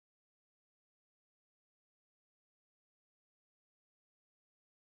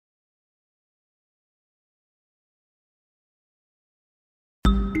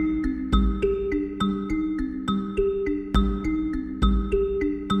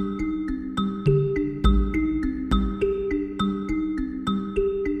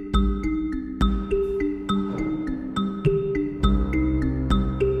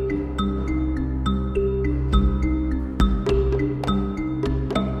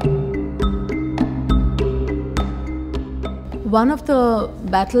One of the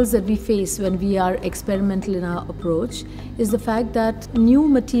battles that we face when we are experimental in our approach is the fact that new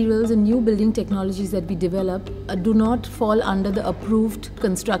materials and new building technologies that we develop do not fall under the approved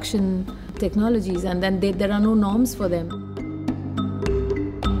construction technologies, and then there are no norms for them.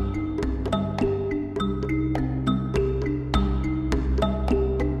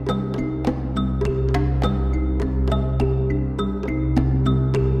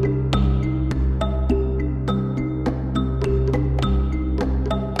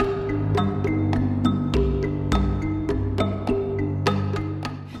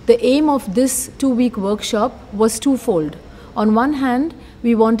 The aim of this 2-week workshop was twofold. On one hand,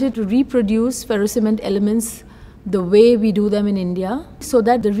 we wanted to reproduce ferrocement elements the way we do them in India, so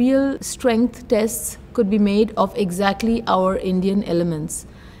that the real strength tests could be made of exactly our Indian elements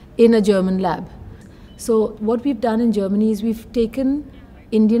in a German lab. So what we've done in Germany is we've taken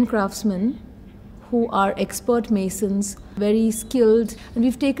Indian craftsmen who are expert masons, very skilled, and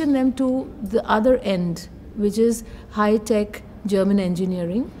we've taken them to the other end, which is high-tech German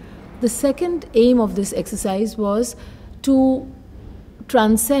engineering. The second aim of this exercise was to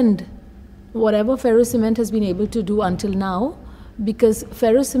transcend whatever ferrocement has been able to do until now, because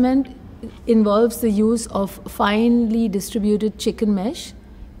ferrocement involves the use of finely distributed chicken mesh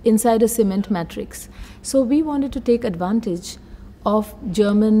inside a cement matrix. So we wanted to take advantage of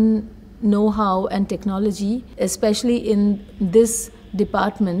German know-how and technology, especially in this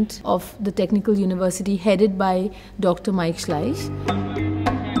department of the Technical University headed by Dr. Mike Schleich.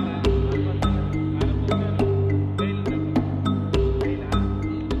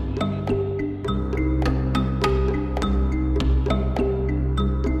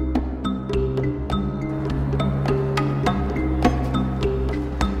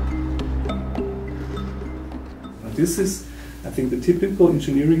 This is, I think, the typical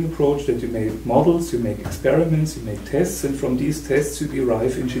engineering approach, that you make models, you make experiments, you make tests, and from these tests you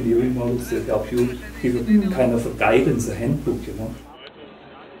derive engineering models that help you give a kind of a guidance, a handbook, you know.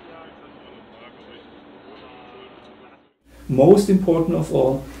 Most important of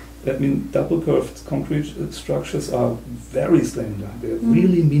all, I mean, double curved concrete structures are very slender. They're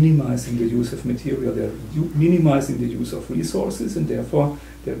really minimizing the use of material, they're minimizing the use of resources, and therefore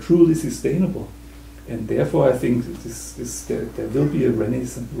they're truly sustainable. And therefore, I think there will be a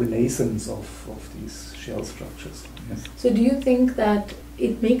renaissance of these shell structures. Yes. So do you think that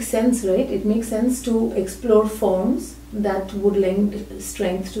it makes sense, right? It makes sense to explore forms that would lend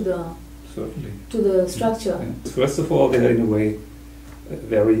strength to the structure? Yes. First of all, they're in a way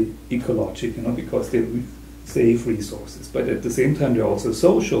very ecological, you know, because they save resources. But at the same time, they're also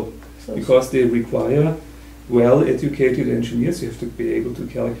social. Because they require well-educated engineers. You have to be able to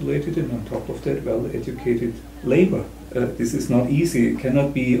calculate it, and on top of that, well-educated labor. This is not easy. It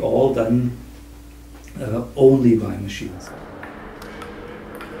cannot be all done only by machines.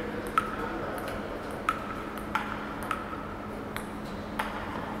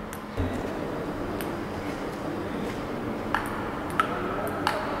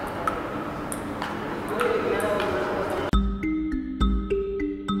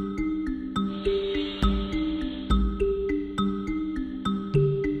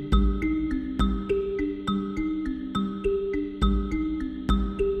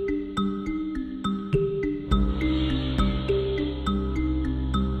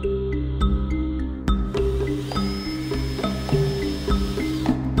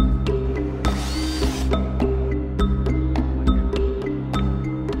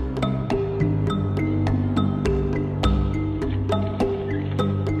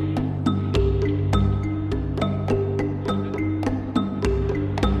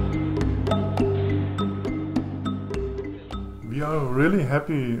 We are really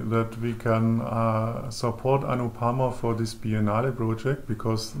happy that we can support Anupama for this Biennale project,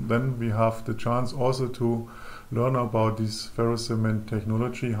 because then we have the chance also to learn about this ferrocement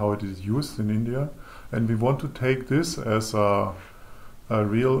technology, how it is used in India, and we want to take this as a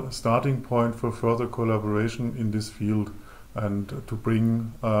real starting point for further collaboration in this field, and to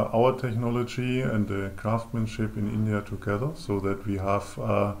bring our technology and the craftsmanship in India together, so that we have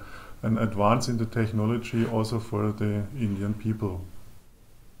an advance in the technology also for the Indian people.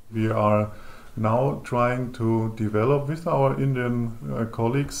 We are now trying to develop with our Indian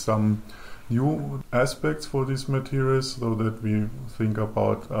colleagues some new aspects for these materials, so that we think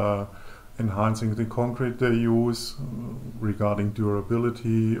about enhancing the concrete they use regarding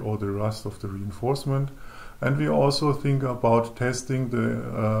durability or the rust of the reinforcement. And we also think about testing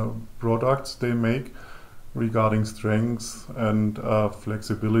the products they make regarding strength and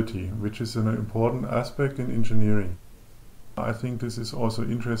flexibility, which is an important aspect in engineering. I think this is also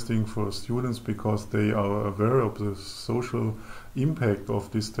interesting for students because they are aware of the social impact of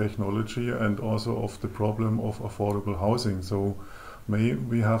this technology and also of the problem of affordable housing. So may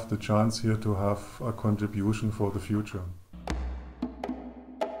we have the chance here to have a contribution for the future.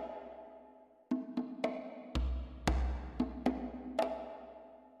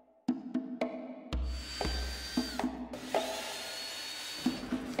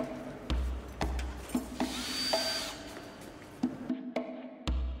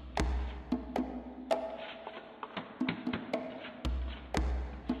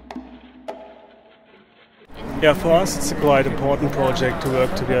 Yeah, for us it's a quite important project to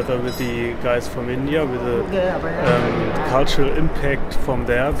work together with the guys from India, with the cultural impact from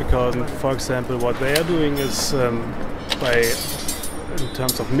there, because, for example, what they are doing is in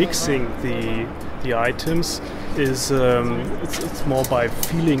terms of mixing the items, is it's more by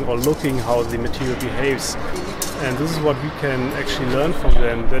feeling or looking how the material behaves, and this is what we can actually learn from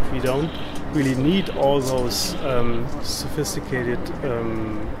them, that we don't really need all those sophisticated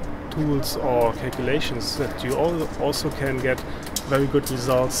tools or calculations, that you also can get very good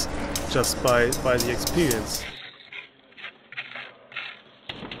results just by the experience.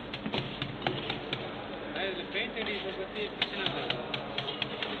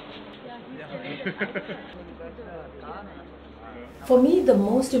 For me, the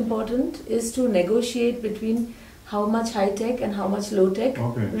most important is to negotiate between how much high-tech and how much low-tech,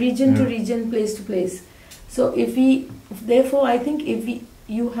 region to region, place to place. So therefore I think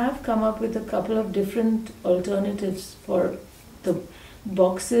you have come up with a couple of different alternatives for the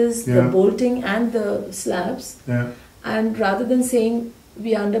boxes, the bolting and the slabs. And rather than saying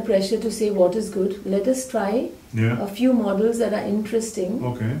we are under pressure to say what is good, let us try a few models that are interesting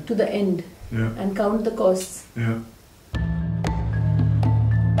to the end and count the costs.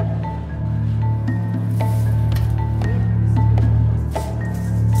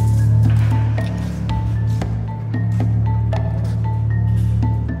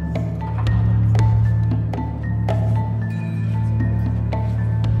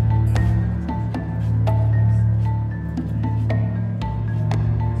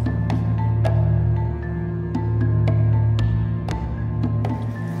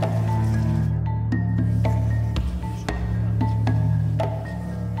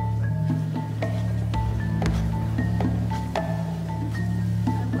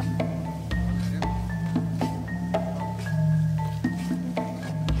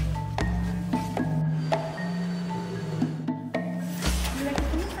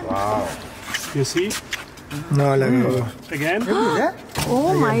 Wow. You see? No, again?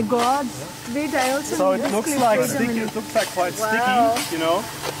 Oh my God! Wait, I also. So it looks like sticky. It looks like quite sticky, you know.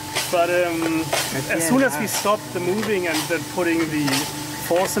 But as soon as we stop the moving and then putting the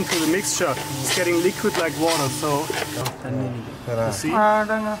force into the mixture, it's getting liquid like water. So you see.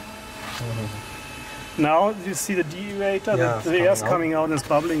 Now you see the deaerator. The air is coming out and it's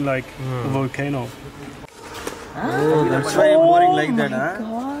bubbling like a volcano. Oh, that's why I'm pouring like that, huh?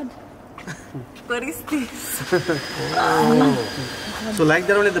 God. What is this? So like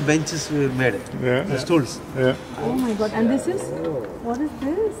that only the benches were made. The stools. Oh my God! And this is what is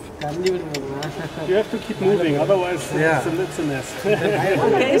this? You have to keep moving, otherwise it's a mess.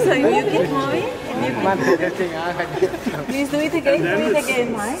 Okay, so you keep moving. Please do it again. Do it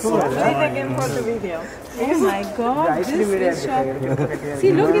again. Do it again for the video. Oh my God! This is shocking.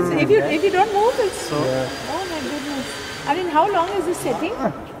 See, look, if you don't move, it's oh my goodness! I mean, how long is this setting?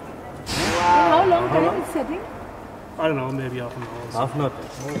 How long time is setting? I don't know, maybe half an hour. Half an hour.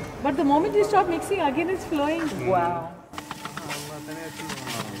 But the moment you stop mixing, again it's flowing. Wow.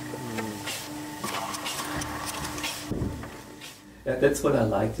 Yeah, that's what I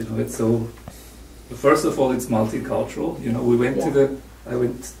liked. You know, it's so. First of all, it's multicultural. You know, I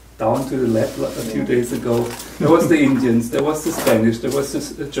went down to the lab a few days ago. There was the Indians, there was the Spanish, there was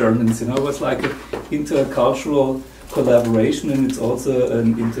the Germans. You know, it was like an intercultural collaboration, and it's also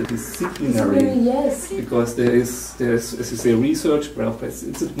an interdisciplinary. Yes. Because there's as you say, research, but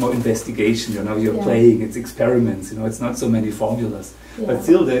it's more investigation. You know, you're playing, it's experiments. You know, it's not so many formulas, but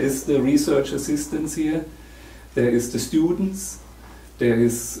still there is the research assistants here. There is the students. There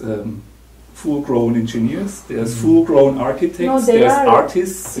is full-grown engineers. There's full-grown architects. There's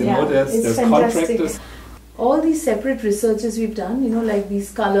artists. You know, there's contractors. All these separate researches we've done, you know, like these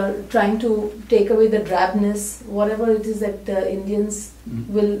color, trying to take away the drabness, whatever it is that the Indians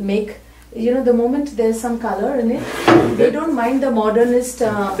will make. You know, the moment there's some color in it, they don't mind the modernist.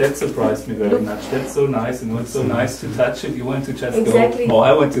 That surprised me very much. That's so nice, you know, it's so nice to touch it. You want to just Exactly. go, oh,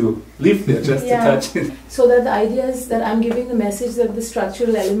 I want to live there just to touch it. So that the idea is that I'm giving the message that the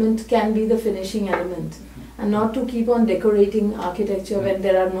structural element can be the finishing element. and not to keep on decorating architecture when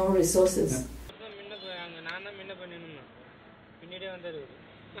there are no resources.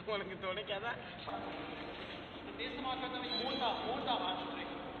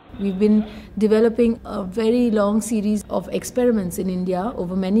 We've been developing a very long series of experiments in India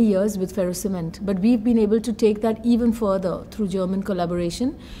over many years with ferrocement, but we've been able to take that even further through German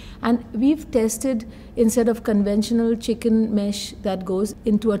collaboration, and we've tested, instead of conventional chicken mesh that goes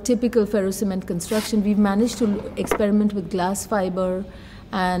into a typical ferrocement construction, we've managed to experiment with glass fiber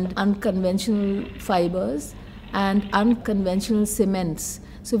and unconventional fibers and unconventional cements.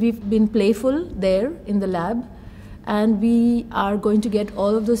 So we've been playful there in the lab, and we are going to get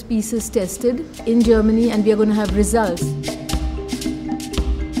all of those pieces tested in Germany, and we are going to have results.